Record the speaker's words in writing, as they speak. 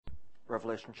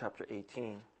Revelation chapter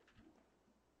 18.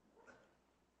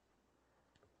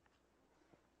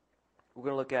 We're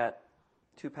going to look at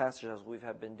two passages we've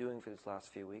been doing for these last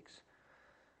few weeks.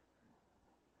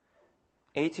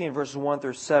 18 verses 1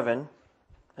 through 7,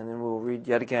 and then we'll read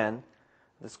yet again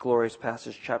this glorious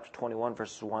passage, chapter 21,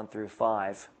 verses 1 through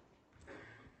 5.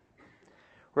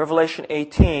 Revelation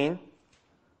 18,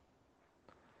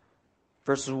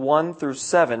 verses 1 through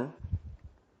 7.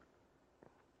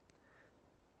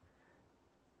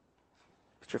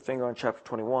 Put your finger on chapter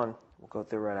 21. We'll go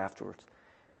through right afterwards.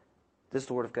 This is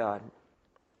the Word of God.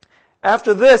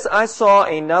 After this, I saw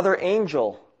another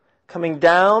angel coming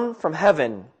down from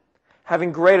heaven,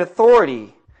 having great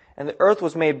authority, and the earth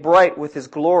was made bright with his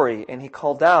glory, and he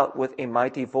called out with a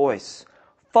mighty voice,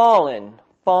 "Fallen,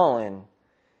 fallen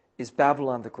is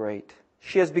Babylon the Great.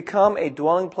 She has become a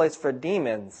dwelling place for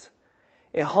demons,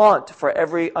 a haunt for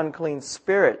every unclean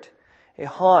spirit, a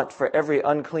haunt for every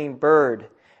unclean bird,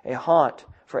 a haunt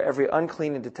for every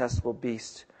unclean and detestable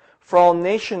beast. For all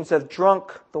nations have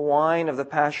drunk the wine of the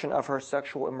passion of her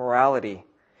sexual immorality,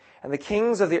 and the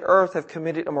kings of the earth have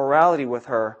committed immorality with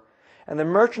her, and the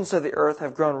merchants of the earth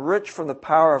have grown rich from the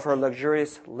power of her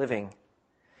luxurious living."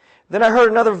 Then I heard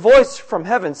another voice from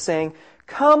heaven saying,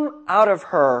 "Come out of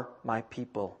her, my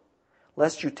people,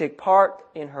 lest you take part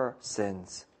in her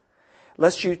sins,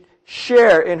 lest you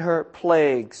share in her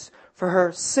plagues, for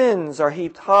her sins are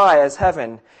heaped high as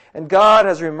heaven, and God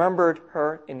has remembered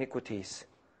her iniquities.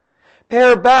 Pay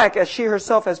her back as she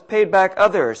herself has paid back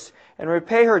others, and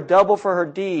repay her double for her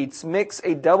deeds. Mix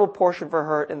a double portion for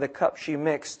her in the cup she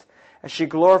mixed, as she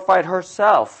glorified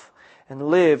herself and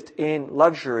lived in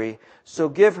luxury. So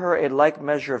give her a like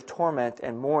measure of torment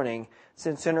and mourning,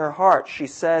 since in her heart she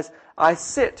says, 'I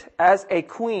sit as a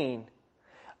queen.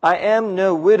 I am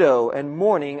no widow, and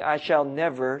mourning I shall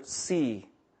never see.'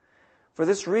 For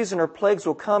this reason her plagues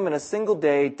will come in a single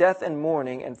day, death and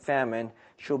mourning and famine.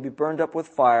 She will be burned up with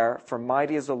fire, for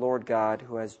mighty is the Lord God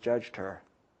who has judged her."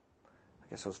 I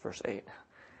guess that was verse 8.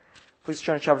 Please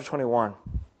turn to chapter 21.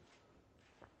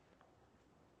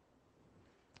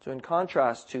 So in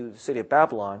contrast to the city of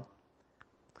Babylon,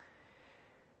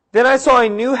 "Then I saw a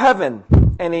new heaven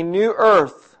and a new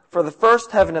earth, for the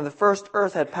first heaven and the first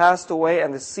earth had passed away,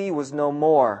 and the sea was no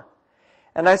more.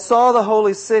 And I saw the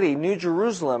holy city, New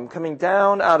Jerusalem, coming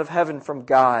down out of heaven from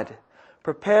God,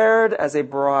 prepared as a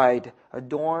bride,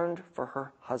 adorned for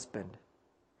her husband.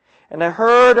 And I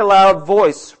heard a loud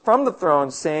voice from the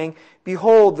throne saying,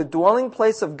 'Behold, the dwelling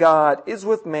place of God is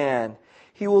with man.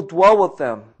 He will dwell with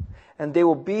them, and they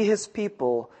will be his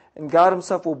people, and God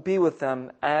himself will be with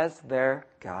them as their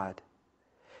God.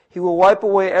 He will wipe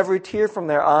away every tear from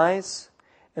their eyes,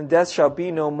 and death shall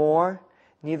be no more,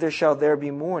 neither shall there be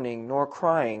mourning, nor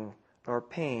crying, nor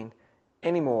pain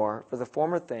any more, for the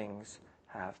former things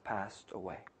have passed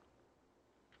away.'"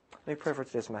 Let me pray for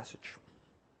today's message.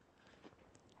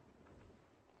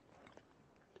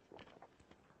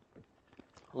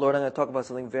 Lord, I'm going to talk about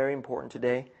something very important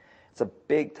today. It's a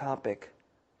big topic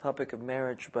of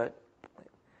marriage, but I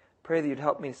pray that you'd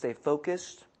help me to stay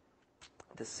focused,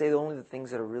 to say only the things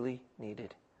that are really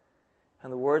needed.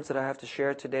 And the words that I have to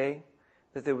share today,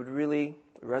 that they would really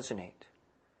resonate.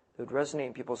 They would resonate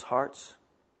in people's hearts,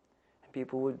 and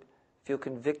people would feel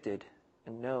convicted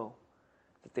and know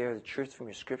that they are the truth from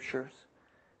your scriptures.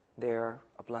 They are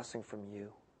a blessing from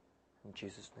you. In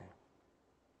Jesus' name.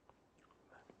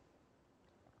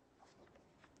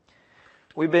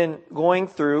 We've been going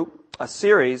through a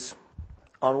series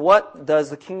on what does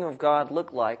the kingdom of God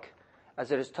look like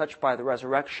as it is touched by the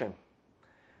resurrection,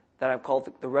 that I've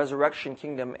called the resurrection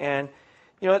kingdom. And,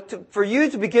 for you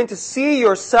to begin to see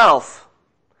yourself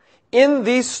in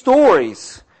these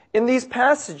stories, in these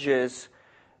passages,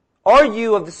 are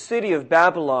you of the city of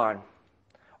Babylon?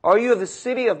 Are you of the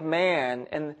city of man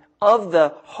and of the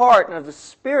heart and of the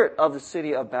spirit of the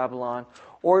city of Babylon?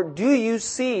 Or do you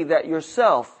see that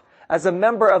yourself as a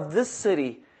member of this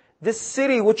city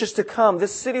which is to come,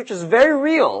 this city which is very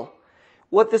real?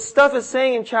 What this stuff is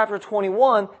saying in chapter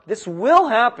 21, this will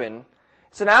happen.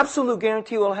 It's an absolute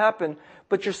guarantee it will happen.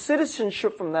 But your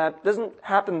citizenship from that doesn't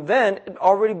happen then. It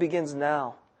already begins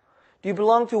now. Do you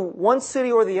belong to one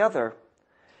city or the other?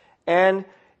 And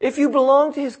if you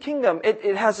belong to His kingdom,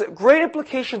 it has great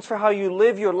implications for how you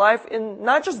live your life, in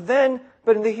not just then,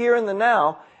 but in the here and the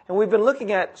now. And we've been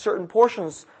looking at certain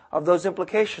portions of those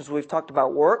implications. We've talked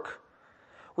about work.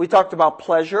 We talked about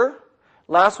pleasure.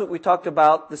 Last week we talked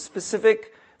about the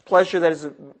specific pleasure that is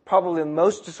probably the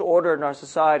most disordered in our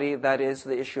society, that is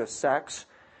the issue of sex.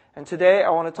 And today I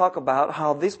want to talk about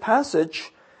how this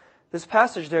passage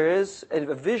there is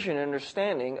a vision and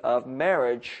understanding of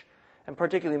marriage and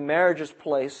particularly marriage's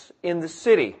place in the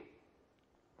city.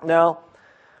 Now,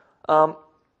 I've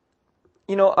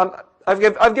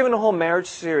given a whole marriage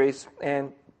series,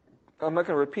 and I'm not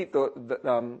going to repeat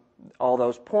all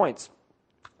those points.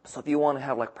 So if you want to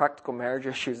have like practical marriage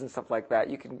issues and stuff like that,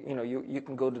 you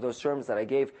can go to those sermons that I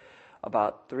gave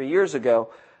about 3 years ago.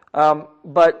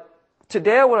 But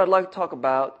today what I'd like to talk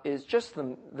about is just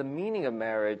the meaning of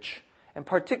marriage, and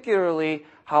particularly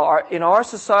how in our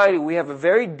society we have a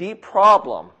very deep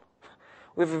problem.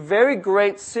 We have a very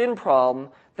great sin problem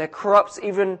that corrupts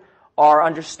even our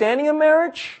understanding of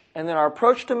marriage, and then our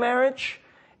approach to marriage,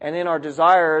 and then our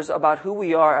desires about who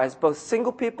we are as both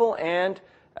single people and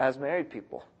as married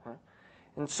people.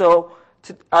 And so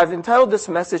I've entitled this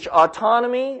message,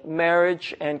 Autonomy,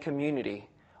 Marriage, and Community.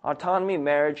 Autonomy,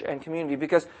 marriage, and community.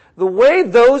 Because the way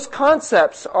those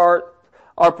concepts are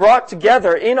brought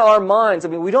together in our minds,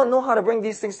 we don't know how to bring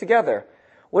these things together.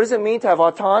 What does it mean to have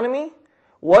autonomy?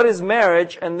 What is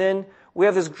marriage? And then we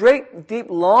have this great, deep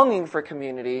longing for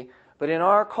community, but in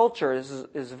our culture,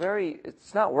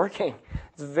 it's not working.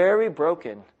 It's very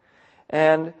broken.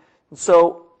 And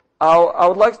so I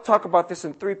would like to talk about this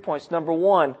in 3 points. Number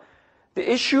one,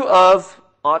 the issue of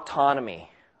autonomy.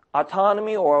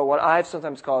 Autonomy, or what I've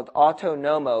sometimes called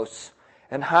autonomos,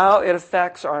 and how it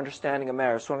affects our understanding of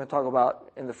marriage. So I'm going to talk about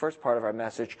in the first part of our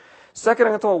message. Second,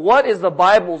 I'm going to talk about what is the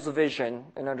Bible's vision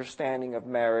and understanding of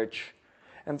marriage.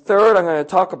 And third, I'm going to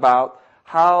talk about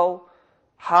how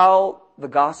the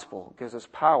gospel gives us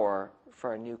power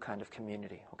for a new kind of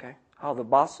community. Okay? How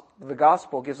the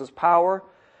gospel gives us power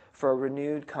for a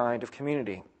renewed kind of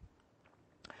community.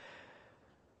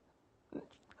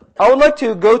 I would like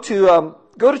to go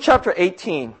to chapter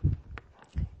 18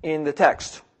 in the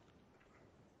text.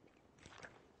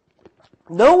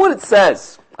 Know what it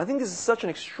says. I think this is such an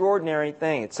extraordinary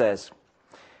thing. It says,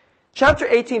 chapter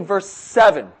 18, verse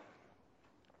 7.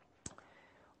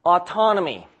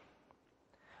 Autonomy.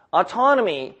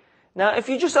 Autonomy. Now, if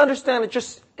you just understand it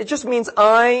just means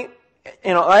I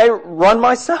run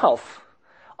myself.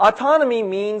 Autonomy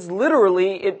means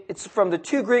literally, it's from the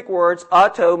two Greek words,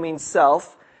 auto means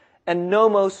self, and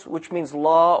nomos, which means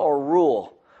law or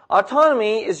rule.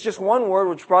 Autonomy is just one word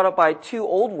which is brought up by two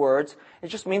old words. It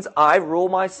just means I rule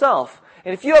myself.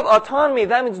 And if you have autonomy,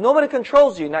 that means nobody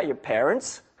controls you, not your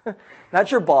parents, not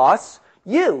your boss,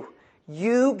 you.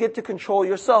 You get to control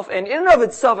yourself. And in and of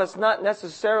itself, it's not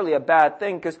necessarily a bad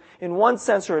thing, because in one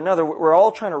sense or another, we're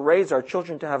all trying to raise our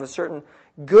children to have a certain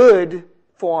good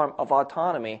form of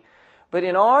autonomy. But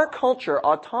in our culture,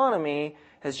 autonomy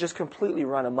has just completely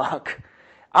run amok.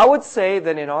 I would say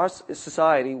that in our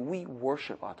society, we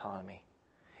worship autonomy.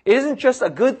 It isn't just a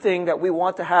good thing that we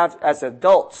want to have as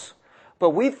adults,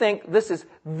 but we think this is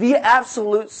the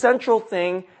absolute central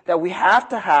thing that we have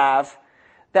to have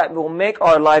that will make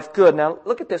our life good. Now,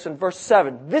 look at this in verse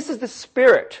 7. This is the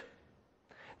spirit.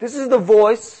 This is the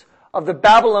voice of the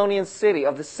Babylonian city,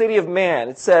 of the city of man.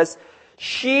 It says,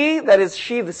 she, that is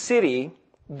she, the city,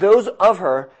 those of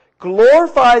her,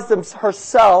 glorifies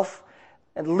herself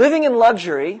and living in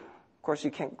luxury. Of course,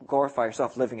 you can't glorify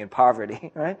yourself living in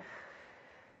poverty, right?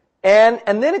 And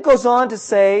then it goes on to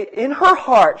say, in her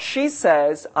heart, she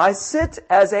says, I sit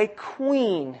as a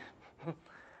queen.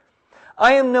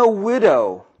 I am no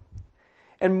widow,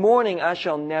 and mourning I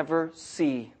shall never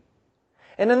see.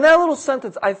 And in that little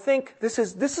sentence, I think this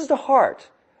is the heart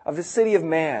of the city of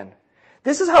man.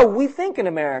 This is how we think in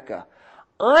America.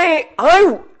 I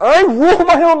rule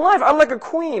my own life. I'm like a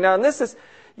queen. Now, and this is,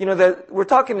 we're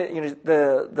talking,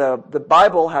 the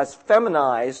Bible has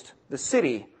feminized the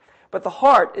city, but the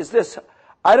heart is this: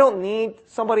 I don't need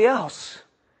somebody else.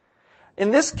 In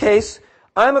this case,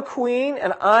 I'm a queen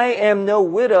and I am no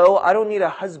widow. I don't need a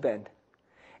husband.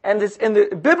 And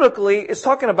biblically, it's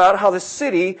talking about how the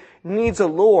city needs a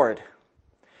Lord.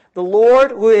 The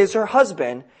Lord who is her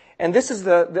husband. And this is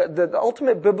the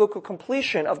ultimate biblical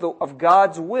completion of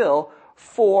God's will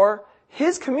for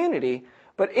His community.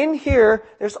 But in here,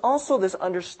 there's also this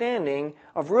understanding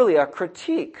of really a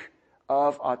critique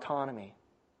of autonomy.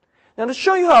 Now, to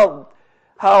show you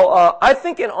how I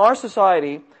think in our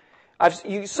society,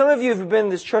 some of you have been in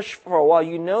this church for a while,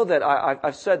 you know that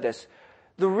I've said this.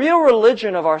 The real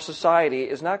religion of our society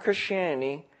is not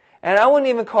Christianity, and I wouldn't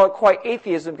even call it quite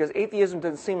atheism, because atheism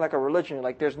doesn't seem like a religion.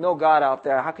 Like, there's no God out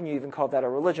there. How can you even call that a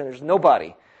religion? There's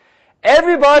nobody.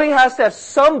 Everybody has to have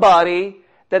somebody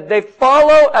that they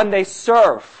follow and they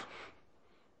serve.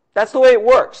 That's the way it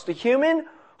works. The human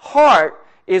heart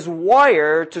is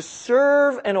wired to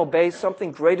serve and obey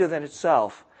something greater than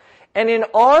itself. And in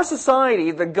our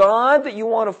society, the God that you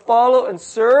want to follow and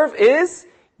serve is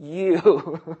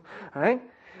you. Right?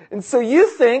 And so you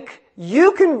think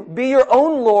you can be your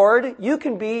own Lord. You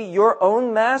can be your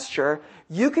own master.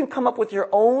 You can come up with your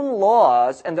own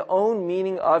laws and the own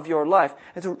meaning of your life.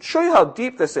 And to show you how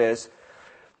deep this is,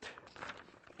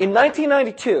 in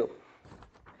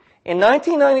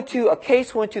 1992, a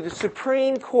case went to the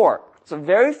Supreme Court. It's a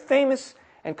very famous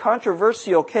and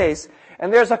controversial case.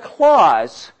 And there's a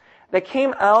clause that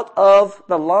came out of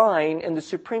the line in the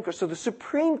Supreme Court. So the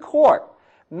Supreme Court,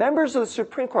 members of the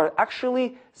Supreme Court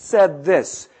actually said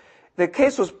this. The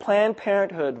case was Planned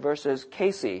Parenthood versus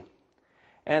Casey.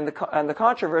 And the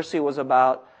controversy was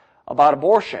about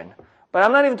abortion. But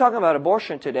I'm not even talking about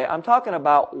abortion today. I'm talking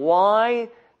about why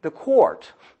the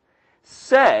court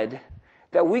said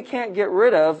that we can't get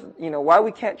rid of, why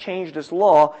we can't change this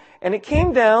law. And it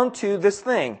came down to this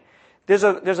thing. There's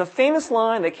a famous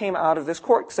line that came out of this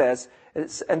court says,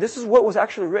 and this is what was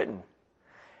actually written.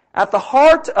 At the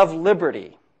heart of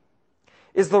liberty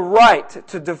is the right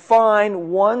to define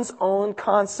one's own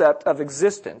concept of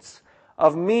existence,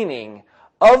 of meaning,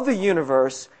 of the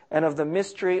universe, and of the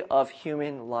mystery of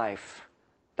human life.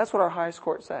 That's what our highest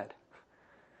court said.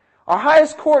 Our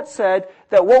highest court said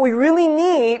that what we really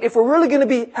need, if we're really going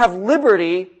to have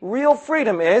liberty, real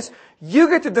freedom, is you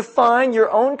get to define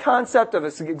your own concept of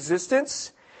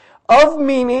existence, of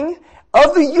meaning,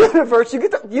 of the universe. You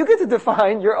get to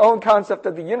define your own concept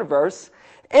of the universe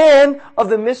and of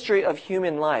the mystery of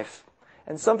human life.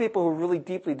 And some people who really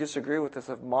deeply disagree with this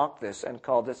have mocked this and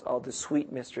called this, the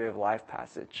sweet mystery of life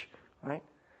passage. Right?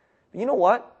 But you know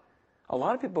what? A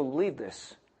lot of people believe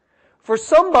this. For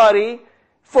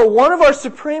one of our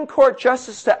Supreme Court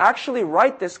justices to actually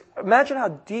write this, imagine how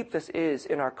deep this is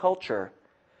in our culture,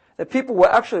 that people will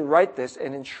actually write this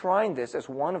and enshrine this as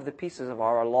one of the pieces of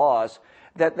our laws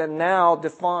that now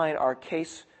define our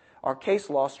case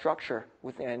law structure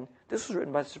within. This was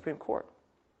written by the Supreme Court.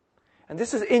 And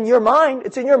this is in your mind.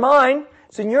 It's in your mind.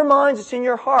 It's in your minds. It's in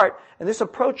your heart. And this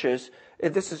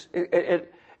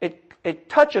it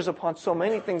touches upon so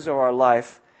many things of our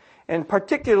life. And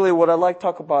particularly what I'd like to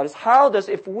talk about is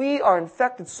if we are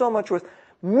infected so much with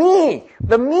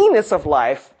the meanness of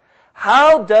life,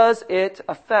 how does it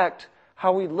affect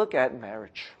how we look at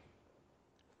marriage?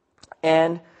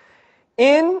 And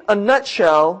in a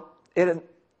nutshell, it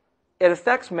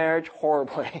affects marriage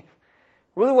horribly.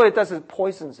 Really what it does is it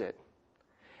poisons it.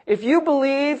 If you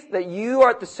believe that you are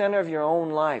at the center of your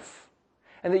own life,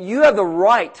 and that you have the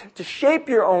right to shape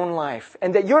your own life,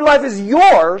 and that your life is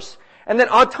yours, and that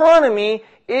autonomy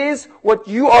is what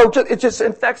you are, it just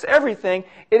infects everything,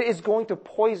 it is going to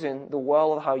poison the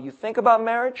well of how you think about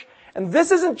marriage. And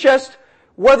this isn't just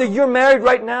whether you're married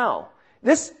right now.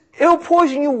 It'll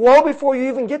poison you well before you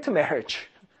even get to marriage.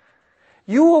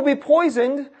 You will be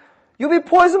poisoned. You'll be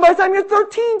poisoned by the time you're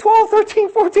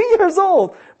 14 years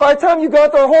old. By the time you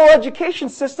got the whole education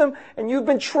system and you've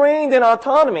been trained in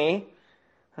autonomy,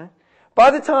 by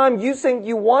the time you think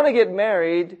you want to get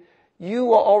married, you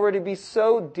will already be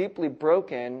so deeply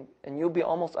broken and you'll be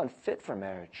almost unfit for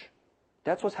marriage.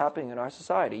 That's what's happening in our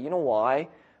society. You know why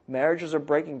marriages are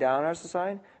breaking down in our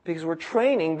society? Because we're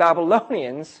training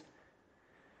Babylonians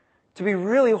to be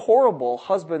really horrible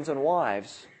husbands and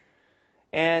wives.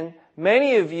 And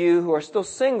many of you who are still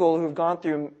single, who've gone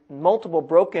through multiple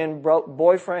broken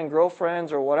boyfriend,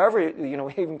 girlfriends, or whatever, we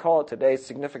even call it today,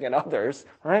 significant others,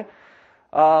 right?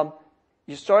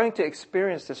 You're starting to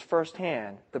experience this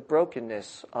firsthand, the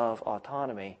brokenness of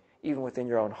autonomy, even within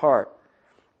your own heart.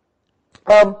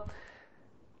 I've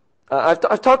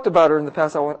talked about her in the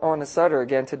past. I want to cite her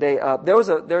again today. There's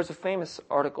a famous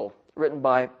article written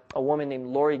by a woman named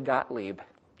Lori Gottlieb.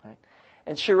 Right?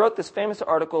 And she wrote this famous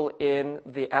article in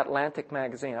the Atlantic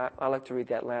magazine. I like to read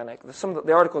the Atlantic. Some of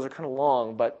the articles are kind of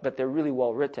long, but they're really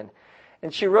well written.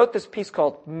 And she wrote this piece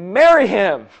called "Marry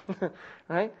Him,"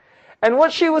 right? And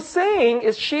what she was saying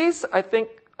is she's, I think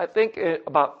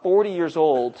about 40 years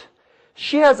old.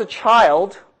 She has a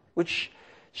child, which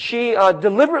she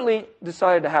deliberately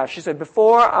decided to have. She said,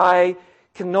 before I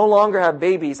can no longer have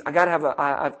babies,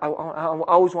 I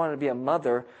always wanted to be a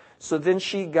mother. So then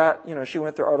she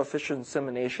went through artificial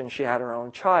insemination. She had her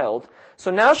own child.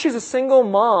 So now she's a single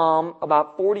mom,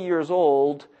 about 40 years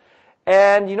old.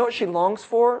 And you know what she longs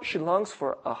for? She longs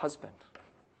for a husband.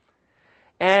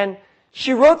 And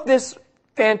she wrote this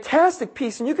fantastic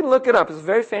piece, and you can look it up. It's a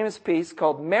very famous piece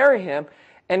called "Marry Him."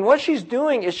 And what she's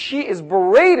doing is she is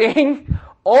berating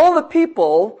all the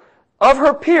people of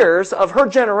her peers, of her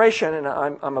generation, and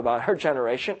I'm about her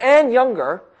generation, and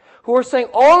younger, who are saying,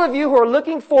 all of you who are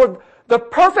looking for the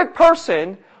perfect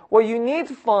person, what you need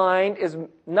to find is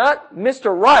not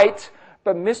Mr. Right,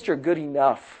 but Mr. Good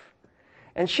Enough.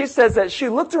 And she says that she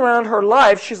looked around her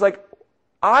life, she's like,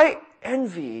 I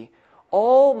envy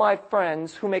all my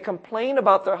friends who may complain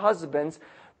about their husbands,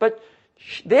 but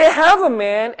they have a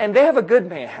man and they have a good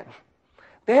man.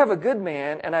 They have a good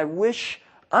man, and I wish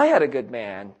I had a good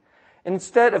man.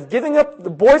 Instead of giving up the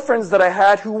boyfriends that I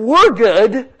had who were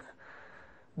good,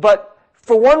 but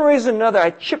for one reason or another,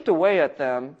 I chipped away at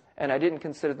them, and I didn't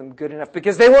consider them good enough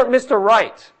because they weren't Mr.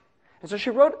 Right. And so she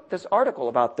wrote this article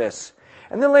about this.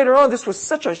 And then later on, this was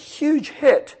such a huge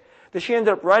hit that she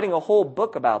ended up writing a whole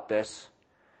book about this.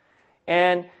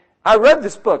 And I read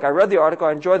this book. I read the article.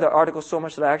 I enjoyed the article so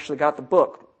much that I actually got the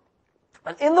book.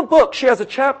 And in the book, she has a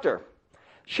chapter.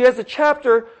 She has a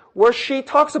chapter where she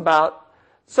talks about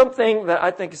something that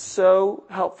I think is so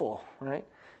helpful, right?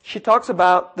 She talks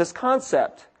about this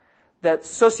concept that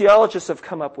sociologists have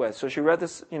come up with. So she read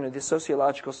this, these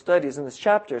sociological studies in these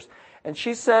chapters. And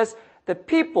she says that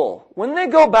people, when they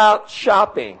go about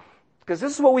shopping, because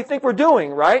this is what we think we're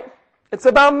doing, right? It's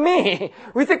about me.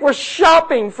 We think we're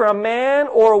shopping for a man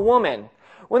or a woman.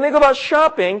 When they go about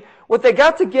shopping, what they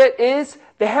got to get is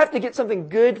they have to get something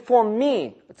good for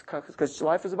me. It's because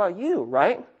life is about you,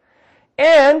 right?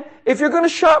 And if you're going to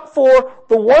shop for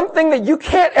the one thing that you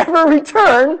can't ever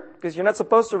return, because you're not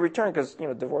supposed to return because,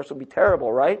 divorce would be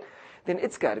terrible, right? Then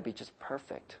it's got to be just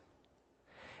perfect.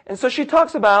 And so she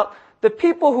talks about the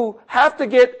people who have to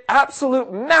get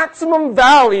absolute maximum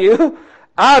value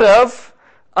out of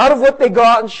what they go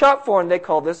out and shop for, and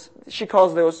she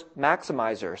calls those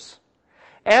maximizers.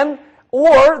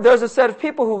 Or there's a set of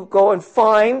people who go and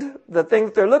find the thing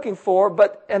that they're looking for,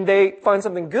 and they find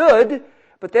something good,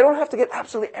 but they don't have to get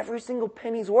absolutely every single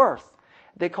penny's worth.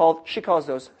 She calls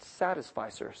those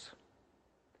satisficers.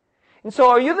 And so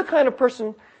are you the kind of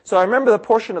person, so I remember the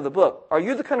portion of the book, are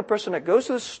you the kind of person that goes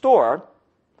to the store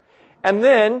and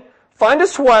then find a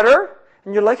sweater,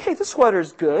 and you're like, hey, this sweater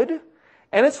is good,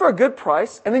 and it's for a good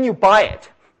price, and then you buy it?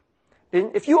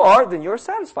 If you are, then you're a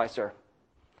satisficer.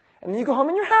 And then you go home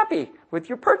and you're happy with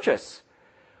your purchase.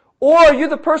 Or are you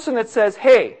the person that says,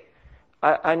 hey,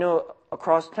 I know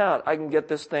across town I can get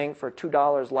this thing for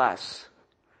 $2 less.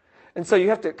 And so you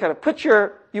have to kind of put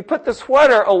the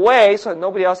sweater away so that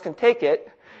nobody else can take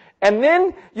it. And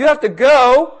then you have to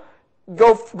go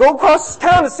across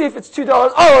town to see if it's $2.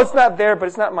 Oh, it's not there, but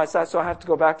it's not my size, so I have to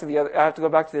go back to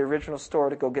the original store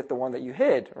to go get the one that you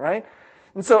hid, right?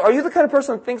 And so are you the kind of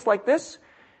person that thinks like this?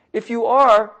 If you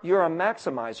are, you're a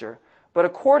maximizer. But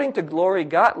according to Gloria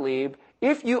Gottlieb,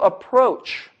 if you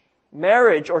approach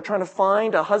marriage or trying to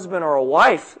find a husband or a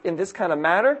wife in this kind of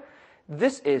matter,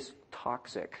 this is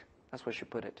toxic. That's what she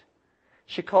put it.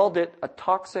 She called it a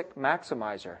toxic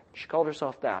maximizer. She called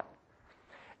herself that.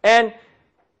 And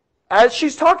as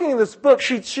she's talking in this book,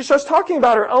 she starts talking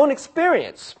about her own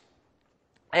experience.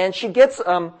 And she gets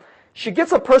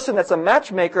a person that's a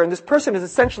matchmaker, and this person is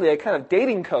essentially a kind of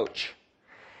dating coach.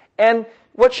 And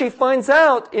what she finds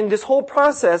out in this whole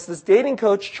process, this dating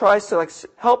coach tries to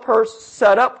help her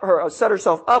set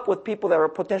herself up with people that are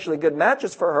potentially good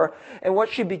matches for her. And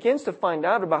what she begins to find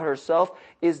out about herself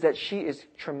is that she is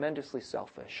tremendously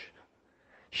selfish.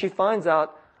 She finds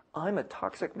out, I'm a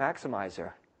toxic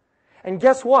maximizer. And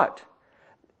guess what?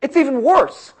 It's even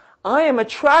worse. I am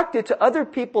attracted to other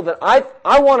people that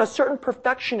I want a certain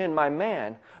perfection in my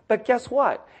man. But guess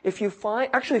what? If you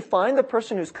actually find the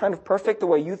person who's kind of perfect the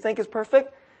way you think is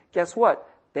perfect, guess what?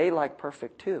 They like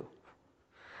perfect too.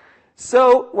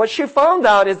 So what she found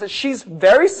out is that she's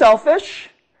very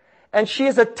selfish, and she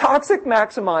is a toxic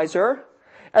maximizer,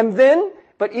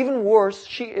 but even worse,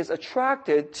 she is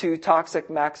attracted to toxic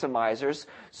maximizers.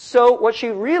 So what she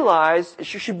realized,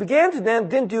 she began to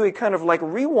then do a kind of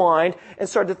rewind and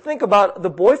started to think about the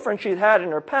boyfriend she'd had in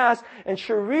her past, and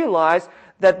she realized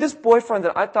that this boyfriend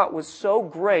that I thought was so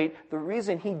great, the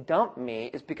reason he dumped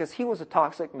me is because he was a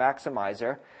toxic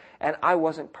maximizer, and I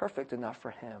wasn't perfect enough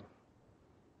for him.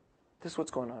 This is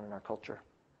what's going on in our culture.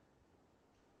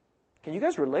 Can you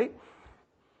guys relate?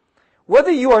 Whether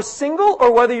you are single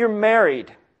or whether you're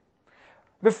married.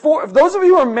 If those of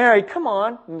you who are married, come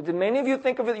on, did many of you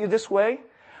think of it this way?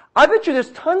 I bet you there's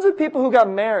tons of people who got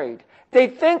married. They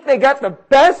think they got the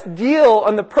best deal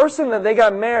on the person that they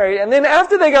got married, and then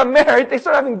after they got married, they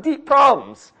start having deep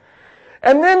problems.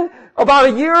 And then about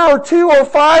a year or 2 or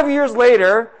 5 years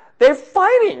later, they're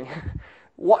fighting.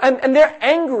 And they're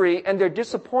angry and they're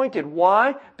disappointed.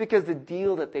 Why? Because the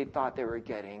deal that they thought they were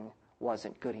getting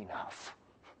wasn't good enough.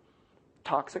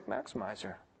 Toxic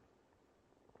maximizer.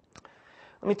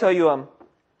 Let me tell you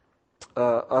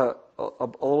a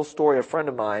little story. A friend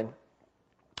of mine.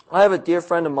 I have a dear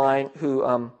friend of mine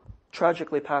who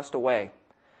tragically passed away.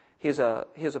 He's a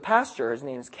pastor. His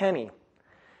name is Kenny.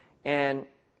 And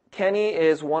Kenny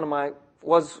is one of my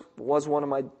was one of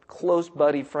my close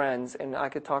buddy friends, and I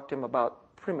could talk to him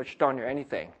about pretty much darn near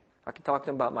anything. I could talk to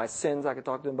him about my sins. I could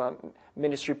talk to him about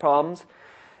ministry problems.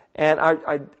 And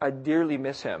I dearly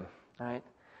miss him, right?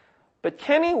 But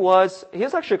Kenny was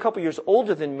actually a couple years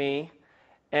older than me,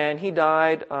 and he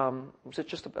died, was it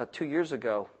just about 2 years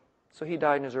ago? So he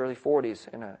died in his early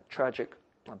 40s in a tragic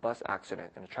bus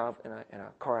accident, in a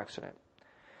car accident.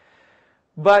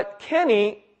 But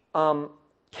Kenny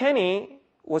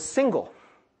was single.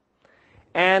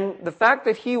 And the fact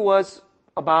that he was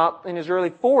about in his early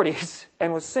 40s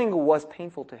and was single was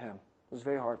painful to him. It was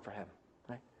very hard for him.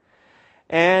 Right?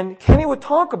 And Kenny would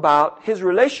talk about his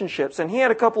relationships, and he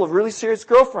had a couple of really serious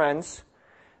girlfriends,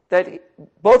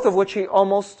 both of which he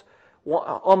almost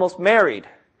married.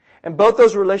 And both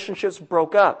those relationships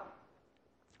broke up.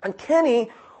 And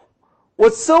Kenny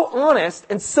was so honest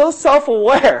and so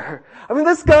self-aware. I mean,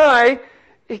 this guy,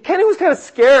 Kenny was kind of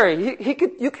scary.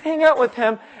 You could hang out with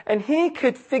him, and he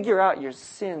could figure out your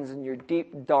sins and your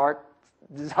deep, dark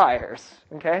desires.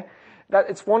 Okay?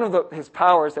 It's one of his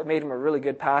powers that made him a really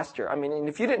good pastor. I mean, and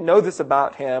if you didn't know this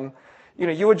about him,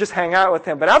 you would just hang out with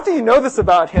him. But after you know this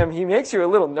about him, he makes you a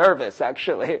little nervous,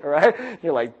 actually, right?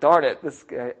 You're like, darn it, this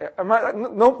guy.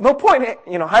 No point,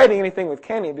 hiding anything with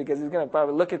Kenny, because he's going to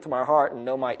probably look into my heart and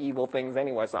know my evil things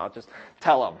anyway, so I'll just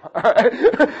tell him, all right?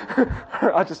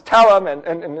 I'll just tell him,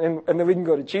 and then we can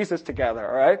go to Jesus together,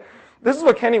 all right? This is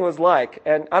what Kenny was like,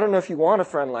 and I don't know if you want a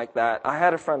friend like that. I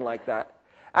had a friend like that.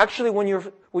 Actually, when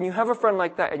you have a friend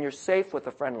like that and you're safe with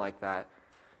a friend like that,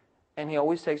 and he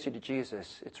always takes you to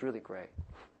Jesus, it's really great.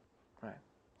 Right?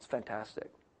 It's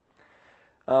fantastic.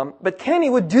 But Kenny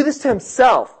would do this to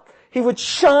himself. He would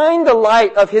shine the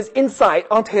light of his insight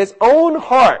onto his own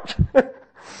heart.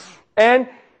 and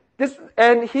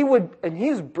he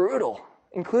was brutal,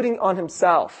 including on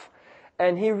himself.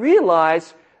 And he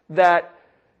realized that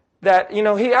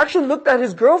he actually looked at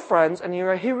his girlfriends, and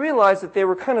he realized that they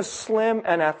were kind of slim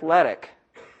and athletic.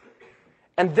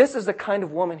 And this is the kind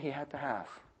of woman he had to have.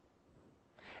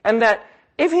 And that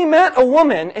if he met a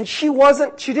woman and she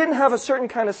didn't have a certain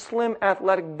kind of slim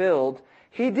athletic build,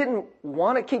 he didn't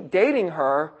want to keep dating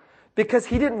her because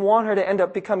he didn't want her to end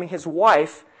up becoming his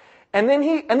wife. And then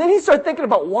he started thinking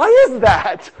about, why is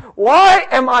that? Why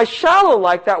am I shallow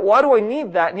like that? Why do I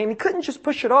need that? And he couldn't just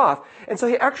push it off. And so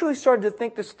he actually started to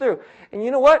think this through. And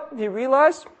you know what? He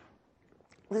realized,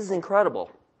 this is incredible.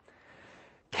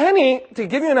 Kenny, to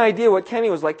give you an idea what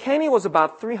Kenny was like, Kenny was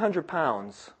about 300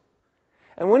 pounds.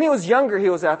 And when he was younger, he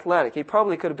was athletic. He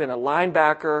probably could have been a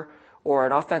linebacker or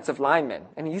an offensive lineman.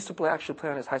 And he used to actually play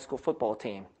on his high school football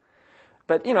team.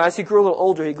 But, as he grew a little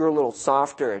older, he grew a little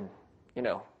softer. And,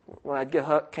 when I'd give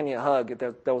Kenny a hug,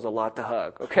 there was a lot to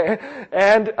hug, okay?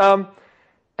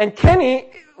 And Kenny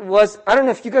was, I don't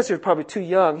know if you guys are probably too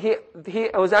young, he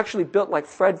was actually built like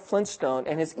Fred Flintstone,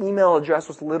 and his email address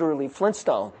was literally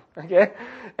Flintstone, okay?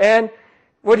 And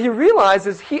what he realized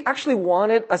is he actually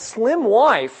wanted a slim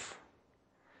wife,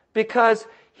 because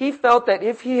he felt that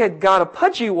if he had got a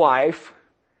pudgy wife,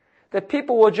 that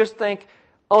people would just think,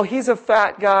 oh, he's a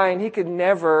fat guy and he could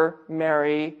never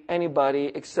marry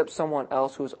anybody except someone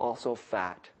else who's also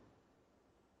fat.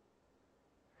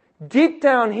 Deep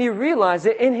down, he realized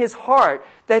that in his heart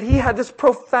that he had this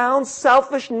profound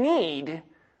selfish need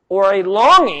or a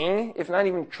longing, if not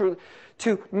even true,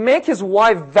 to make his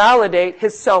wife validate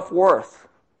his self-worth.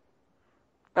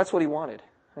 That's what he wanted.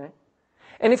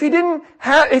 And if he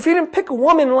didn't pick a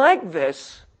woman like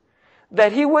this,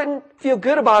 that he wouldn't feel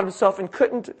good about himself and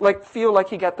couldn't feel like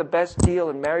he got the best deal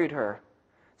and married her.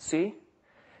 See?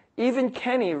 Even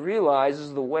Kenny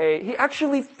realizes he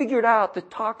actually figured out the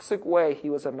toxic way he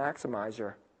was a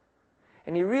maximizer.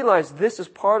 And he realized this is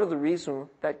part of the reason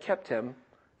that kept him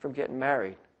from getting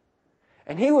married.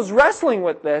 And he was wrestling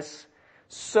with this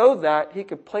so that he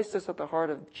could place this at the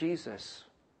heart of Jesus.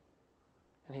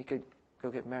 And he could go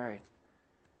get married.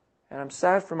 And I'm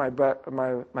sad for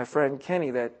my friend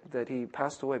Kenny that he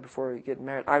passed away before he get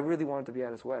married. I really wanted to be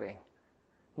at his wedding.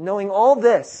 Knowing all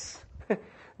this, it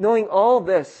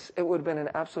would have been an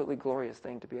absolutely glorious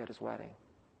thing to be at his wedding.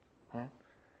 Right?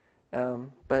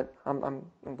 But I'm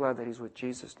glad that he's with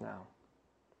Jesus now.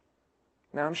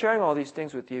 Now I'm sharing all these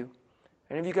things with you.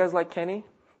 Any of you guys like Kenny?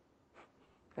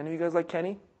 Any of you guys like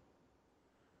Kenny?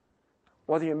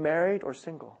 Whether you're married or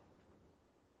single,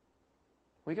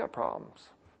 we got problems.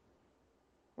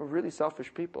 We're really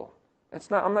selfish people.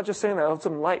 I'm not just saying that in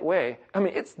some light way. I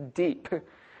mean, it's deep.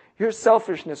 Your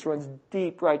selfishness runs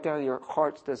deep right down to your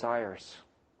heart's desires.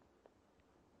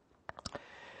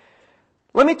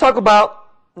 Let me talk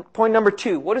about point number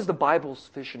 2. What is the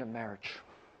Bible's vision of marriage?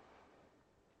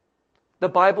 The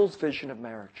Bible's vision of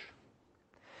marriage.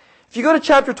 If you go to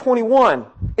chapter 21,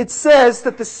 it says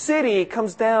that the city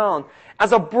comes down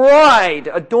as a bride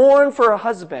adorned for her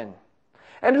husband.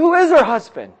 And who is her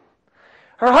husband?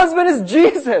 Her husband is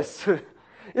Jesus,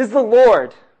 is the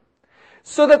Lord.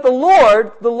 So that the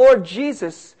Lord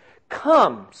Jesus,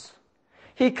 comes.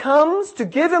 He comes to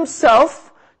give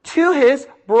himself to his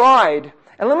bride.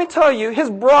 And let me tell you, his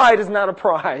bride is not a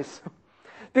prize.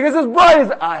 Because his bride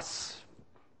is us.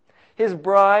 His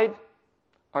bride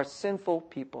are sinful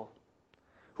people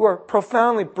who are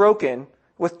profoundly broken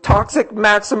with toxic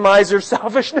maximizer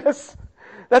selfishness.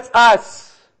 That's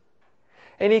us.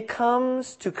 And he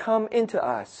comes to come into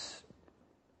us,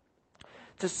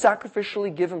 to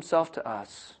sacrificially give himself to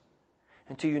us,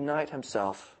 and to unite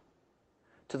himself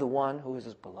to the one who is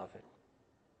his beloved.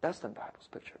 That's the Bible's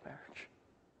picture of marriage.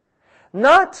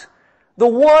 Not the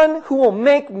one who will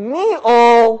make me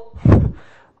all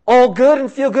good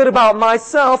and feel good about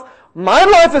myself. My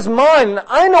life is mine, and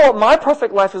I know what my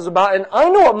perfect life is about, and I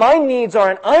know what my needs are,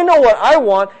 and I know what I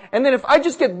want, and then if I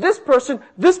just get this person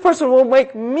will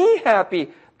make me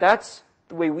happy. That's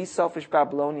the way we selfish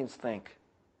Babylonians think.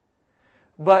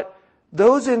 But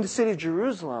those in the city of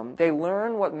Jerusalem, they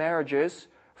learn what marriage is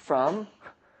from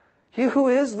he who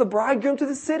is the bridegroom to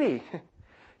the city.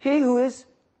 He who is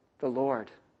the Lord.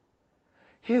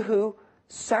 He who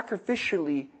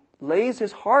sacrificially lays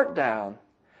his heart down,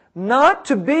 not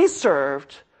to be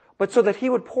served, but so that he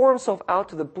would pour himself out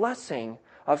to the blessing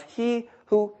of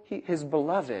his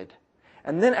beloved,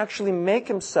 and then actually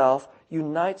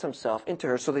unites himself into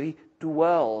her so that he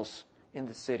dwells in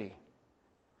the city.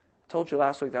 I told you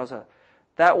last week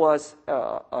that was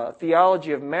a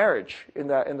theology of marriage in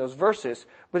those verses,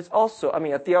 but it's also,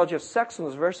 a theology of sex in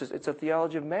those verses. It's a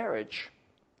theology of marriage.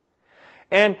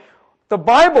 And the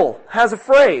Bible has a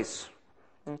phrase.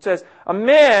 It says, a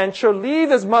man shall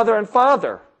leave his mother and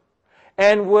father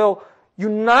and will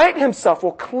unite himself,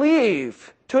 will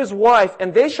cleave to his wife,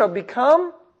 and they shall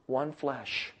become one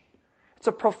flesh. It's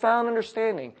a profound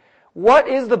understanding. What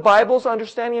is the Bible's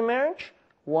understanding of marriage?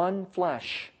 One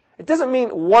flesh. It doesn't mean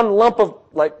one lump of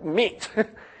meat.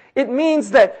 It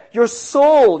means that your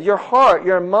soul, your heart,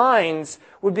 your minds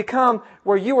would become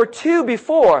where you were two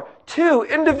before. Two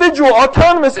individual,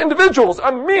 autonomous individuals.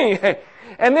 I'm me.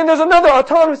 And then there's another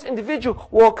autonomous individual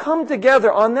who will come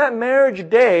together on that marriage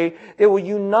day. They will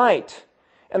unite.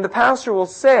 And the pastor will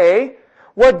say,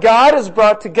 what God has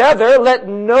brought together, let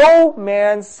no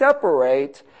man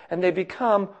separate. And they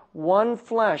become one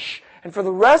flesh. And for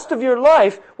the rest of your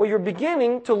life, what you're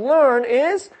beginning to learn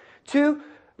is to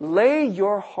lay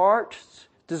your heart's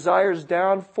desires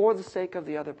down for the sake of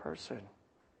the other person.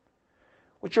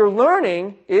 What you're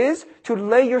learning is to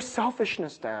lay your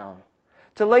selfishness down,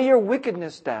 to lay your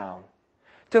wickedness down,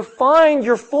 to find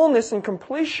your fullness and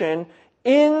completion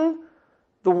in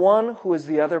the one who is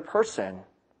the other person.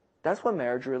 That's what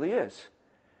marriage really is.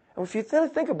 And if you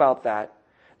think about that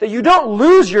you don't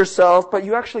lose yourself, but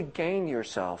you actually gain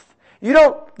yourself. You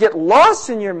don't get lost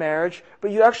in your marriage,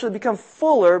 but you actually become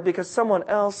fuller because someone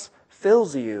else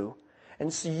fills you.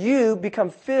 And so you become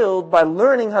filled by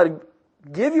learning how to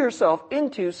give yourself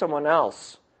into someone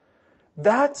else.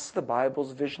 That's the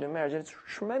Bible's vision of marriage, and it's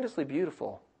tremendously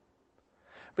beautiful.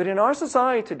 But in our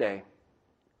society today,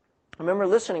 I remember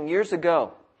listening years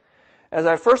ago, as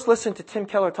I first listened to Tim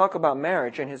Keller talk about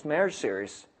marriage in his marriage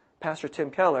series, Pastor Tim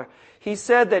Keller, he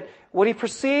said that what he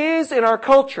perceives in our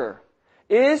culture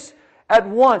is at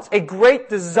once a great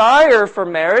desire for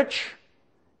marriage,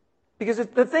 because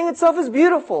the thing itself is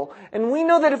beautiful. And we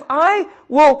know that if I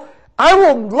will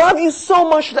love you so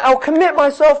much that I'll commit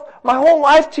myself, my whole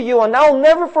life to you, and I'll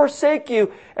never forsake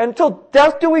you until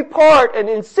death do we part, and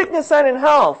in sickness and in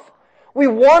health. We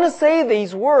want to say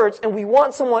these words, and we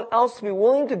want someone else to be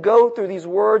willing to go through these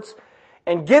words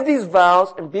and give these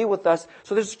vows and be with us.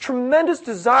 So there's a tremendous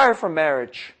desire for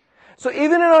marriage. So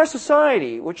even in our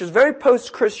society, which is very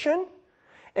post-Christian,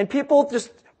 and people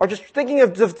are just thinking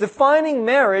of defining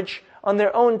marriage on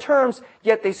their own terms,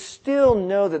 yet they still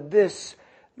know that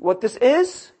what this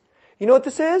is? You know what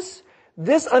this is?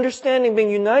 This understanding, being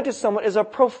united to someone, is a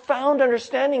profound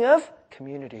understanding of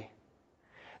community.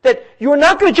 That you are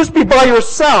not going to just be by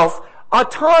yourself.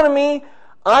 Autonomy,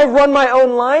 I run my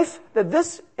own life. That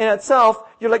this in itself,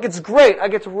 you're like, it's great, I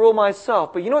get to rule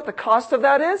myself. But you know what the cost of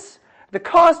that is? The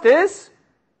cost is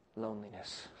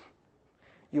loneliness.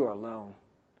 You are alone.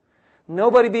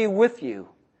 Nobody be with you.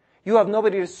 You have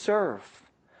nobody to serve.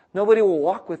 Nobody will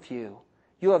walk with you.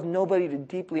 You have nobody to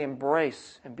deeply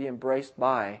embrace and be embraced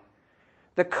by.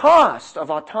 The cost of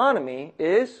autonomy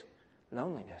is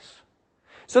loneliness.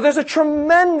 So there's a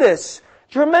tremendous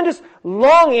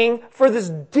longing for this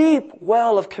deep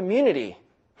well of community.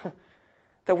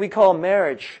 that we call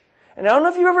marriage. And I don't know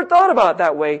if you've ever thought about it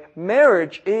that way.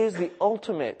 Marriage is the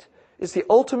ultimate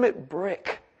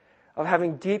brick of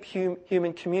having deep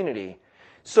human community.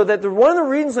 So that one of the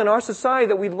reasons in our society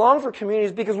that we long for community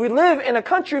is because we live in a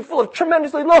country full of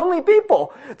tremendously lonely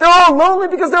people. They're all lonely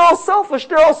because they're all selfish.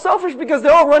 They're all selfish because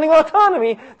they're all running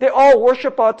autonomy. They all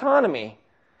worship autonomy.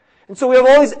 And so we have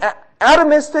all these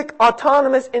atomistic,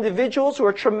 autonomous individuals who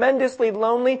are tremendously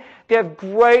lonely. They have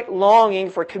great longing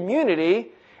for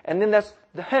community. And then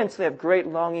hence they have great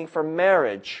longing for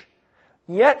marriage.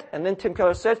 Yet, and then Tim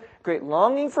Keller said, great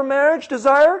longing for marriage,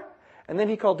 desire. And then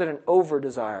he called it an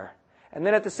over-desire. And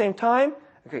then at the same time,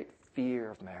 a great fear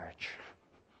of marriage.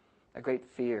 A great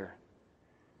fear.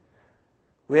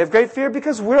 We have great fear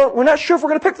because we're not sure if we're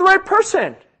going to pick the right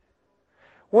person.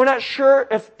 We're not sure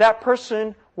if that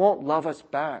person won't love us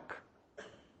back.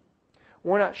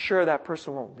 We're not sure that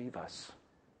person won't leave us.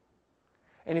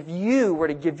 And if you were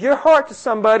to give your heart to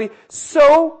somebody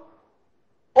so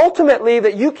ultimately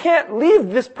that you can't leave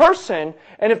this person,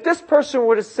 and if this person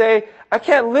were to say, I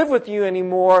can't live with you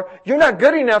anymore, you're not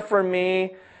good enough for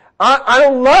me, I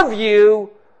don't love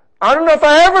you, I don't know if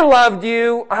I ever loved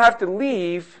you, I have to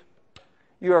leave,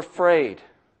 you're afraid.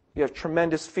 You have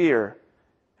tremendous fear,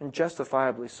 and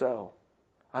justifiably so.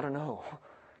 I don't know.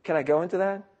 Can I go into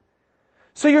that?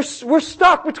 So we're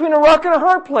stuck between a rock and a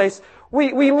hard place.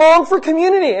 We long for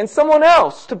community and someone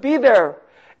else to be there.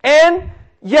 And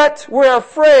yet we're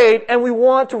afraid and we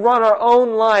want to run our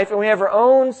own life and we have our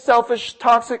own selfish,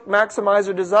 toxic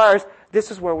maximizer desires.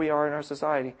 This is where we are in our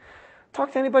society.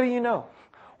 Talk to anybody you know.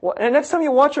 And next time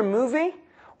you watch a movie,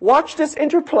 watch this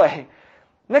interplay.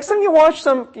 Next time you watch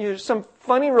some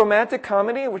funny romantic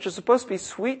comedy, which is supposed to be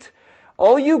sweet,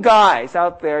 all you guys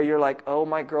out there, you're like, oh,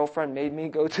 my girlfriend made me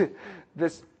go to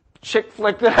this chick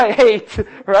flick that I hate,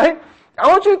 right? I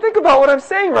want you to think about what I'm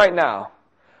saying right now.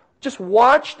 Just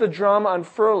watch the drama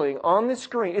unfurling on the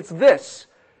screen. It's this.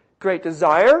 Great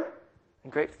desire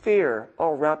and great fear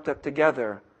all wrapped up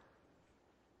together.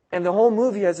 And the whole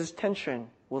movie has this tension.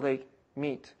 Will they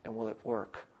meet and will it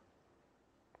work?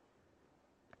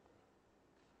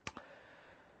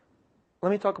 Let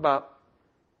me go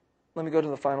to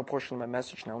the final portion of my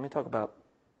message now. Let me talk about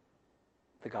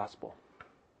the gospel.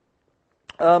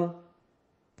 The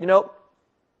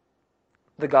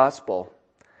gospel.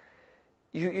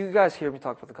 You guys hear me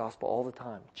talk about the gospel all the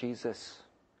time. Jesus.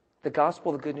 The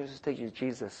gospel, the good news is taking you to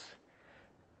Jesus.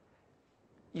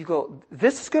 You go,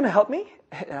 this is going to help me?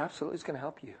 It absolutely is going to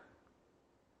help you.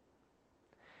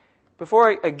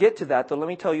 Before I get to that, though, let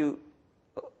me tell you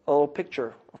a little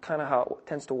picture of kind of how it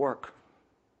tends to work.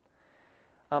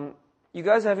 You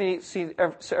guys have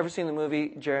ever seen the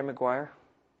movie Jerry Maguire?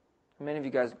 Many of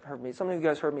you guys heard me. Some of you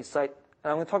guys heard me cite.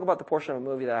 And I'm going to talk about the portion of a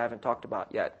movie that I haven't talked about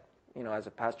yet, as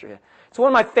a pastor here. It's one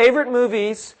of my favorite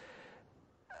movies.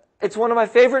 It's one of my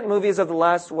favorite movies of the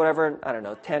last,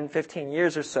 10, 15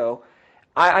 years or so.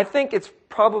 I think it's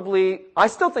probably, I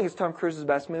still think it's Tom Cruise's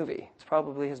best movie. It's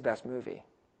probably his best movie.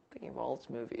 Thinking of all his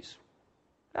movies.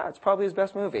 Yeah, it's probably his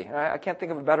best movie. I can't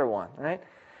think of a better one, right?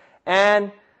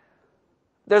 And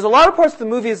there's a lot of parts of the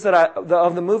movie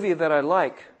that I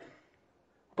like.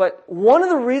 But one of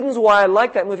the reasons why I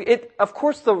like that movie, of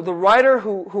course, the writer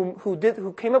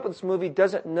who came up with this movie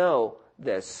doesn't know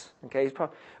this. Okay,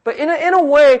 but in a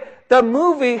way, the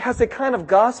movie has a kind of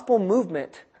gospel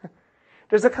movement.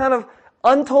 There's a kind of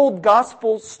untold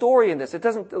gospel story in this. It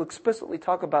doesn't explicitly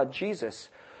talk about Jesus,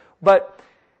 but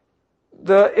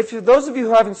those of you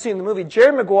who haven't seen the movie,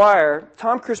 Jerry Maguire,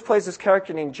 Tom Cruise plays this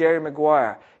character named Jerry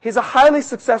Maguire. He's a highly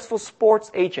successful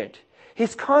sports agent.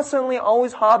 He's constantly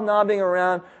always hobnobbing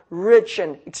around rich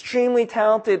and extremely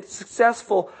talented,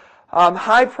 successful,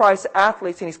 high-priced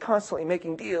athletes, and he's constantly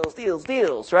making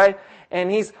deals, right? And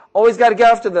he's always got to go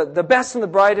after the best and the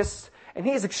brightest, and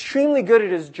he's extremely good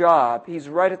at his job. He's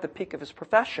right at the peak of his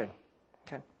profession.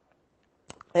 Okay?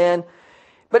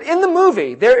 But in the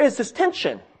movie, there is this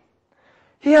tension.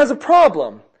 He has a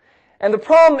problem. And the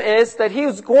problem is that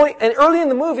and early in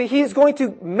the movie, he's going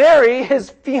to marry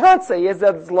his fiancée. He has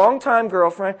that longtime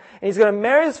girlfriend, and he's going to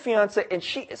marry his fiancée, and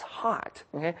she is hot.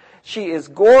 Okay? She is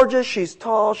gorgeous, she's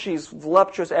tall, she's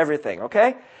voluptuous, everything,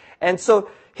 okay? And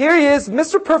so here he is,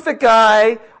 Mr. Perfect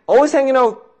Guy, always hanging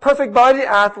out with perfect body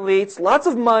athletes, lots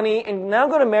of money, and now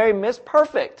going to marry Miss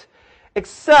Perfect.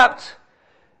 Except,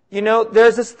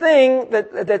 there's this thing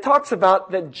that talks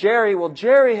about that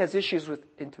Jerry has issues with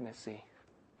intimacy.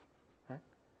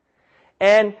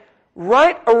 And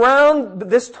right around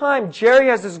this time, Jerry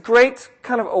has this great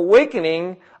kind of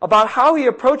awakening about how he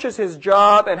approaches his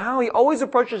job and how he always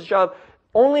approaches his job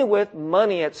only with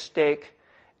money at stake.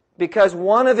 Because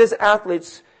one of his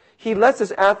athletes, he lets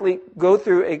this athlete go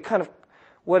through a kind of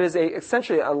what is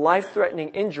essentially a life-threatening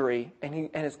injury, and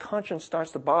his conscience starts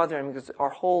to bother him because our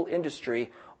whole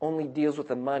industry only deals with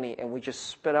the money, and we just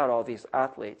spit out all these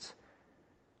athletes.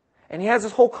 And he has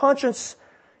his whole conscience,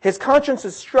 his conscience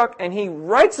is struck, and he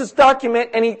writes this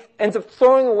document, and he ends up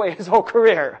throwing away his whole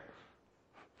career.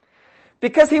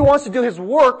 Because he wants to do his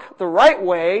work the right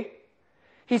way,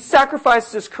 he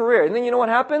sacrifices his career. And then you know what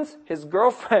happens? His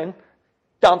girlfriend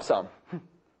dumps him.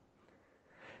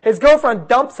 His girlfriend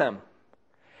dumps him.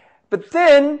 But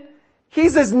then,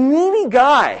 he's this needy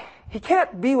guy. He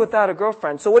can't be without a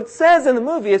girlfriend. So what it says in the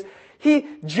movie is,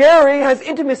 Jerry has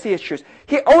intimacy issues.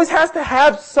 He always has to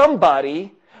have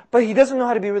somebody, but he doesn't know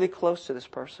how to be really close to this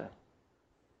person.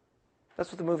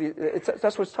 That's what the movie,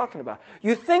 that's what it's talking about.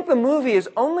 You think the movie is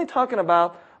only talking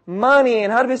about money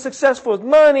and how to be successful with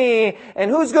money and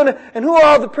who are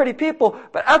all the pretty people.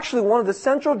 But actually one of the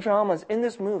central dramas in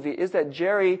this movie is that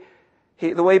Jerry,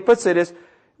 the way he puts it is,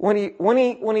 when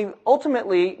he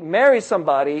ultimately marries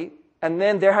somebody and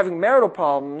then they're having marital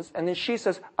problems and then she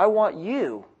says, I want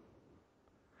you.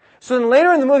 So then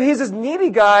later in the movie, he's this needy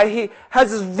guy. He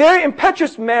has this very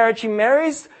impetuous marriage. He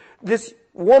marries this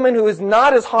woman who is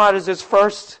not as hot as his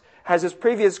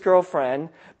previous girlfriend,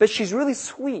 but she's really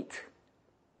sweet.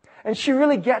 And she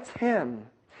really gets him.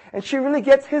 And she really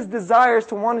gets his desires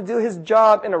to want to do his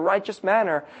job in a righteous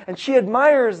manner. And she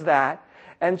admires that.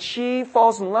 And she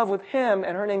falls in love with him,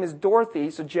 and her name is Dorothy.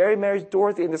 So Jerry marries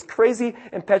Dorothy in this crazy,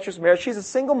 impetuous marriage. She's a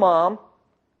single mom.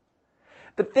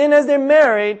 But then as they're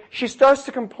married, she starts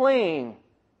to complain.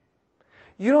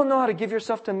 You don't know how to give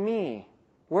yourself to me.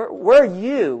 Where are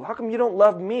you? How come you don't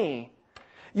love me?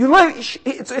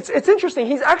 It's interesting.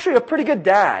 He's actually a pretty good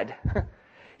dad.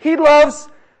 He loves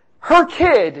her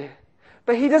kid,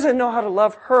 but he doesn't know how to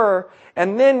love her.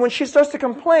 And then when she starts to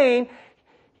complain,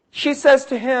 she says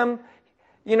to him,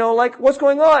 what's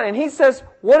going on? And he says,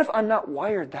 what if I'm not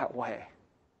wired that way?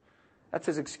 That's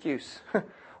his excuse.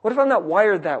 What if I'm not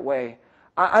wired that way?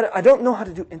 I don't know how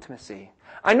to do intimacy.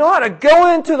 I know how to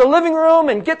go into the living room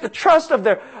and get the trust of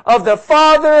the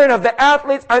father and of the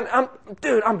athletes.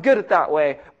 I'm good at that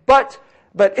way. But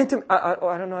I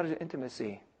don't know how to do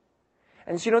intimacy.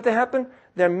 And so you know what happened?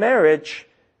 Their marriage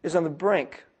is on the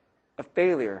brink of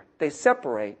failure. They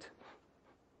separate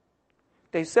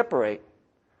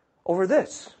over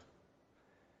this.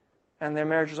 And their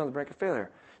marriage is on the brink of failure.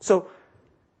 So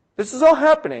this is all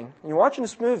happening. You're watching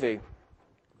this movie.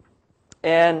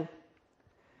 And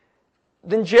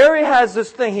then Jerry has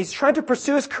this thing. He's trying to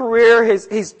pursue his career.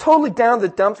 He's totally down the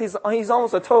dumps. He's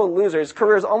almost a total loser. His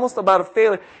career is almost about a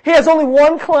failure. He has only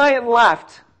one client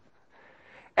left.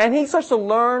 And he starts to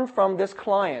learn from this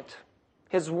client.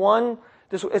 It's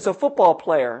a football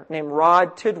player named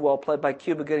Rod Tidwell, played by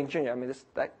Cuba Gooding Jr. I mean,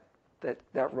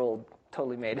 that role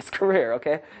totally made his career,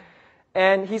 okay?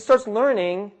 And he starts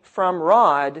learning from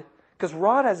Rod, because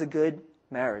Rod has a good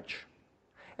marriage.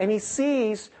 And he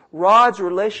sees Rod's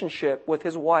relationship with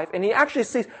his wife, and he actually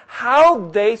sees how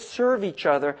they serve each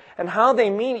other and how they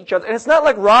meet each other. And it's not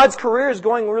like Rod's career is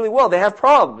going really well. They have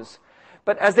problems.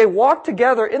 But as they walk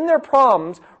together in their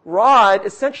problems, Rod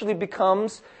essentially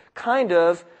becomes kind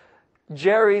of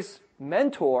Jerry's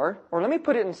mentor, or let me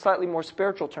put it in slightly more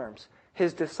spiritual terms,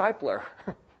 his discipler.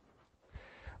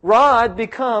 Rod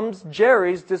becomes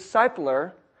Jerry's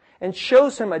discipler and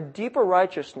shows him a deeper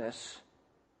righteousness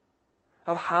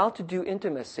of how to do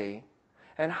intimacy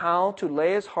and how to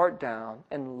lay his heart down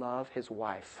and love his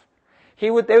wife.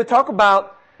 They would talk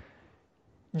about,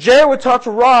 Jerry would talk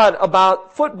to Rod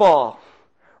about football.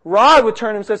 Rod would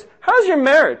turn and says, how's your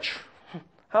marriage?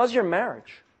 How's your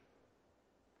marriage?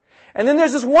 And then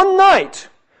there's this one night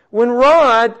when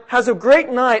Rod has a great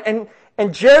night,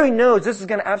 and Jerry knows this is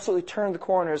going to absolutely turn the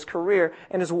corner in his career,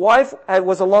 and his wife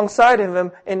was alongside of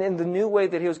him in the new way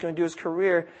that he was going to do his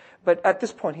career. But at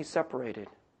this point, he's separated.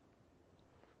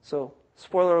 So,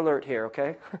 spoiler alert here,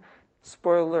 okay?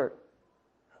 Spoiler alert.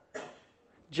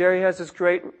 Jerry has this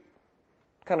great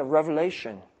kind of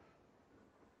revelation.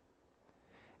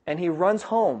 And he runs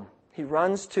home. He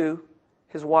runs to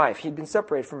his wife. He'd been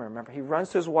separated from her, remember? He runs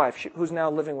to his wife, who's now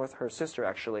living with her sister,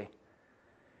 actually.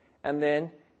 And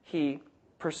then he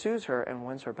pursues her and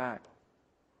wins her back.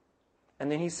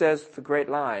 And then he says the great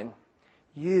line,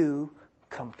 you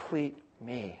complete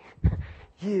me.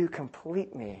 You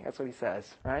complete me. That's what he says,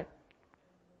 right?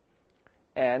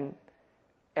 And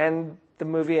the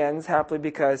movie ends happily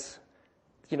because,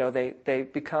 they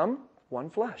become one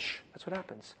flesh. That's what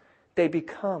happens. They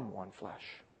become one flesh.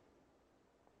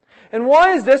 And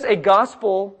why is this a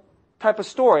gospel type of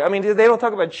story? I mean, they don't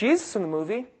talk about Jesus in the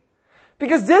movie.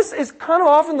 Because this is kind of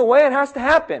often the way it has to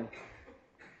happen.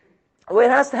 What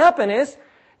has to happen is,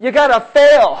 you gotta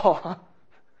fail.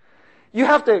 You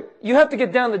have to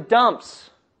get down the dumps.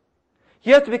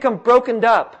 You have to become brokened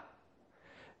up.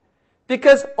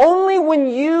 Because only when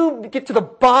you get to the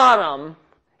bottom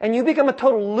and you become a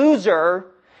total loser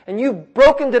and you've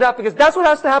broken it up, because that's what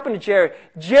has to happen to Jerry.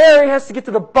 Jerry has to get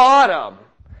to the bottom.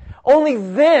 Only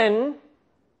then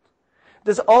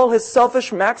does all his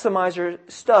selfish maximizer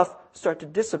stuff start to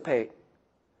dissipate.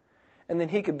 And then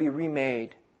he could be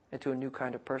remade into a new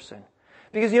kind of person.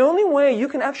 Because the only way you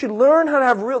can actually learn how to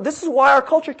have this is why our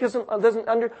culture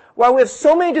why we have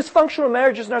so many dysfunctional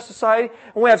marriages in our society,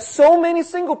 and we have so many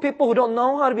single people who don't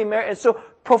know how to be married and so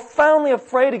profoundly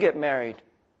afraid to get married.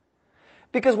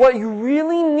 Because what you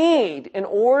really need in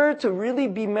order to really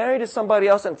be married to somebody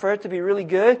else and for it to be really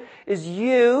good is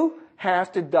you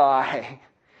have to die.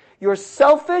 You're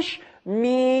selfish,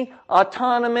 me,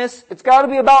 autonomous, it's got to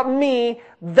be about me.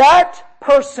 That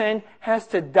person has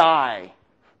to die.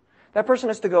 That person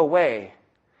has to go away.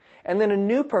 And then a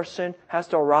new person has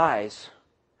to arise,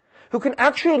 who can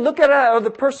actually look at that other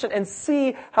person and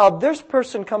see how this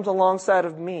person comes alongside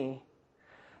of me.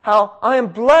 How I am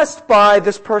blessed by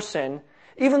this person,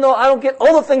 even though I don't get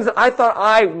all the things that I thought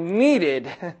I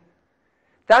needed.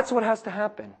 That's what has to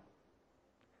happen.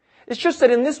 It's just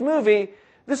that in this movie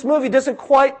doesn't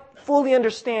quite fully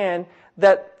understand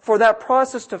that for that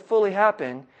process to fully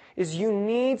happen is you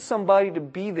need somebody to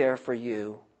be there for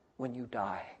you when you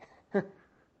die.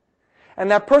 And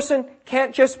that person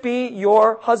can't just be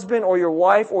your husband or your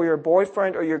wife or your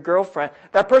boyfriend or your girlfriend.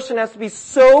 That person has to be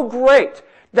so great.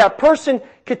 That person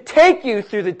could take you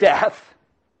through the death.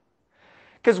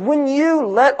 Because when you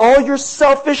let all your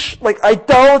selfish,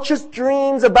 idolatrous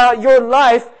dreams about your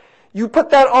life, you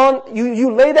put that on,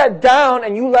 you lay that down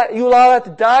and you allow that to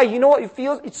die, you know what you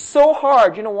feel? It's so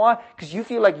hard. You know why? Because you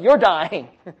feel like you're dying.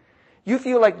 You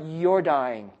feel like you're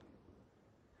dying.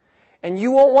 And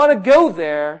you won't want to go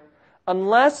there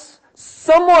unless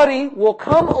somebody will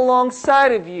come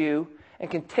alongside of you and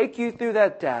can take you through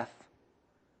that death.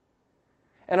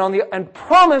 And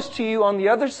promise to you on the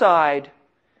other side,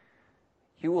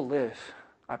 you will live.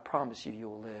 I promise you, you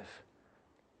will live.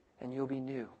 And you'll be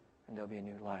new. And there'll be a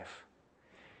new life.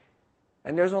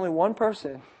 And there's only one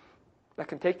person that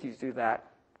can take you through that.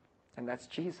 And that's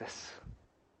Jesus.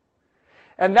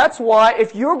 And that's why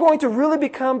if you're going to really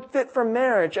become fit for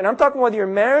marriage, and I'm talking whether you're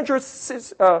married or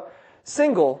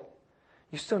single,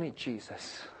 you still need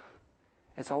Jesus.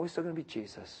 It's always still going to be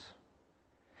Jesus.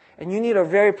 And you need a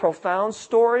very profound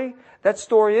story. That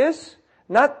story is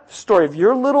not the story of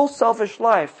your little selfish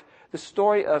life, the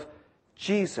story of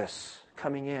Jesus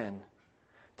coming in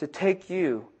to take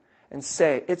you and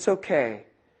say, it's okay,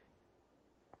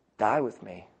 die with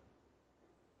me,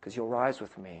 because you'll rise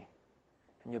with me.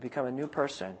 And you'll become a new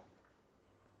person.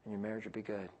 And your marriage will be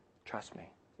good. Trust me,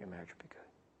 your marriage will be good.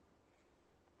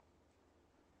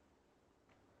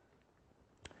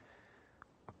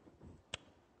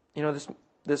 You know,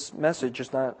 this message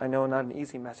is not an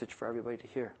easy message for everybody to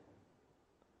hear.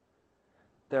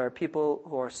 There are people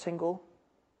who are single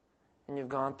and you've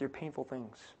gone through painful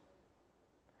things.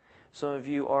 Some of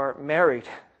you are married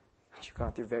and you've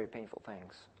gone through very painful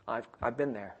things. I've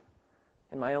been there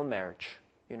in my own marriage.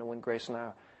 You know, when Grace and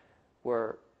I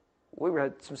we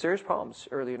had some serious problems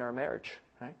early in our marriage,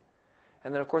 right?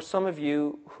 And then, of course, some of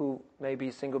you who may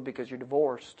be single because you're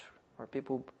divorced, or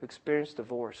people who experience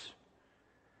divorce,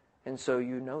 and so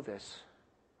you know this.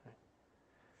 Right?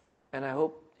 And I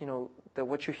hope, that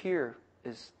what you hear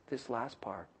is this last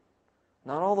part.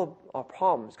 Not all our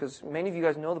problems, because many of you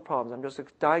guys know the problems. I'm just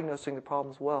diagnosing the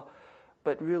problems well.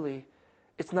 But really,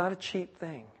 it's not a cheap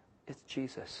thing. It's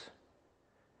Jesus.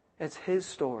 It's His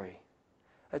story.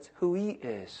 That's who He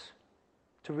is.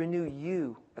 To renew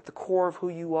you at the core of who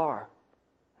you are.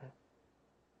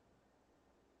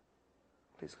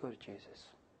 Please go to Jesus.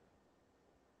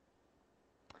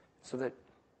 So that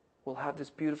we'll have this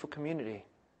beautiful community.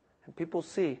 And people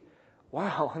see,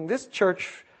 wow, in this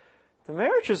church, the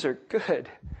marriages are good.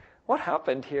 What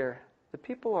happened here? The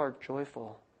people are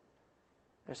joyful.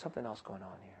 There's something else going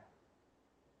on here.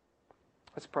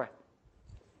 Let's pray.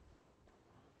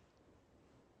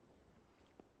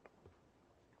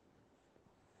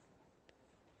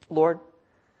 Lord,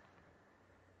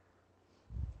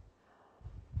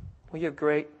 will you have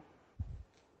great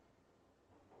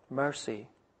mercy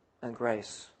and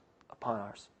grace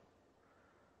upon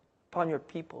your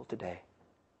people today,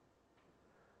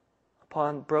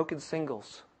 upon broken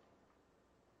singles.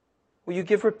 Will you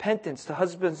give repentance to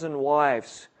husbands and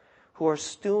wives who are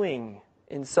stewing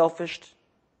in selfish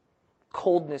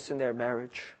coldness in their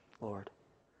marriage, Lord?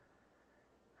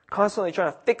 Constantly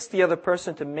trying to fix the other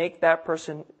person to make that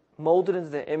person molded into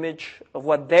the image of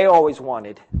what they always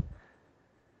wanted,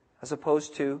 as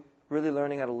opposed to really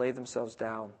learning how to lay themselves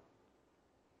down.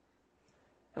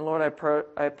 And Lord,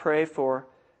 I pray for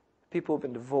people who have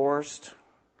been divorced.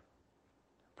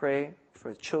 Pray for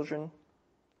the children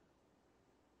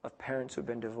of parents who have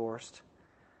been divorced.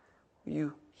 Will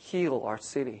you heal our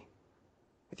city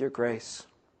with your grace?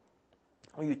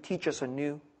 Will you teach us a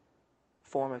new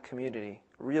form of community,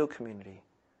 real community,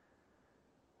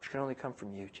 which can only come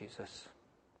from you, Jesus?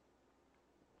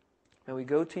 May we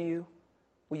go to you.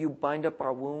 Will you bind up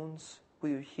our wounds? Will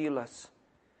you heal us?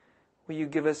 Will you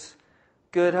give us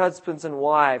good husbands and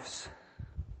wives?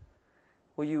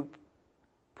 Will you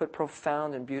put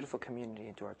profound and beautiful community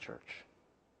into our church?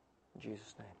 In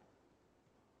Jesus' name.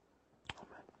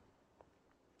 Amen.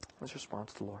 Let's respond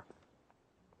to the Lord.